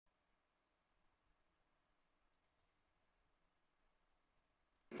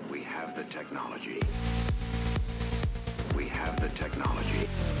technology. We have the technology.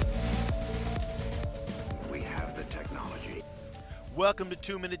 We have the technology. Welcome to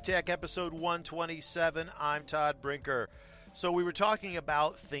 2 Minute Tech, episode 127. I'm Todd Brinker. So we were talking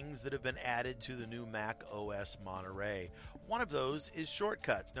about things that have been added to the new Mac OS Monterey. One of those is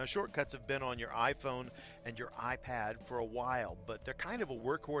shortcuts. Now, shortcuts have been on your iPhone and your iPad for a while, but they're kind of a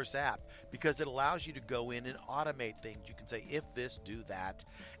workhorse app because it allows you to go in and automate things. You can say, if this, do that,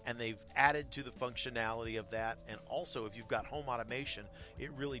 and they've added to the functionality of that. And also, if you've got home automation,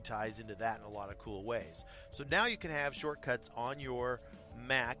 it really ties into that in a lot of cool ways. So now you can have shortcuts on your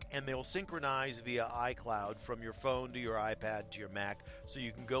Mac, and they'll synchronize via iCloud from your phone to your iPad to your Mac, so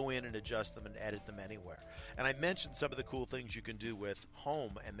you can go in and adjust them and edit them anywhere. And I mentioned some of the cool things you can do with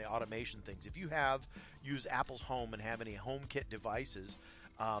Home and the automation things. If you use Apple's Home and have any HomeKit devices,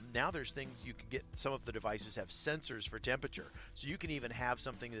 now there's things you can get. Some of the devices have sensors for temperature, so you can even have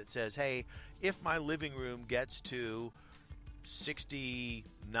something that says, hey, if my living room gets to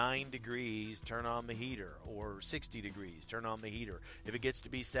 69 degrees, turn on the heater, or 60 degrees, turn on the heater. If it gets to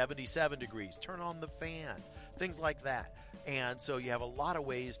be 77 degrees, turn on the fan, things like that. And so you have a lot of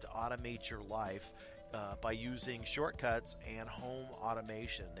ways to automate your life by using shortcuts and home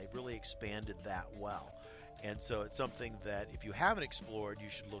automation. They've really expanded that well. And so it's something that if you haven't explored,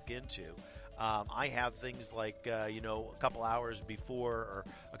 you should look into. I have things like, a couple hours before, or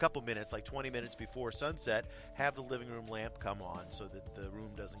a couple minutes, like 20 minutes before sunset, have the living room lamp come on so that the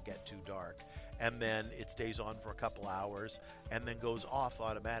room doesn't get too dark. And then it stays on for a couple hours and then goes off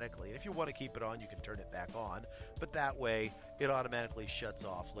automatically. And if you want to keep it on, you can turn it back on. But that way, it automatically shuts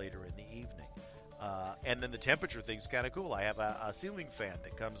off later in the evening. And then the temperature thing's kind of cool. I have a ceiling fan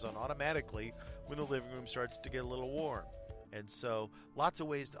that comes on automatically when the living room starts to get a little warm. And so lots of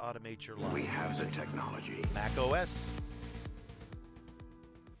ways to automate your life. We have the technology. Mac OS.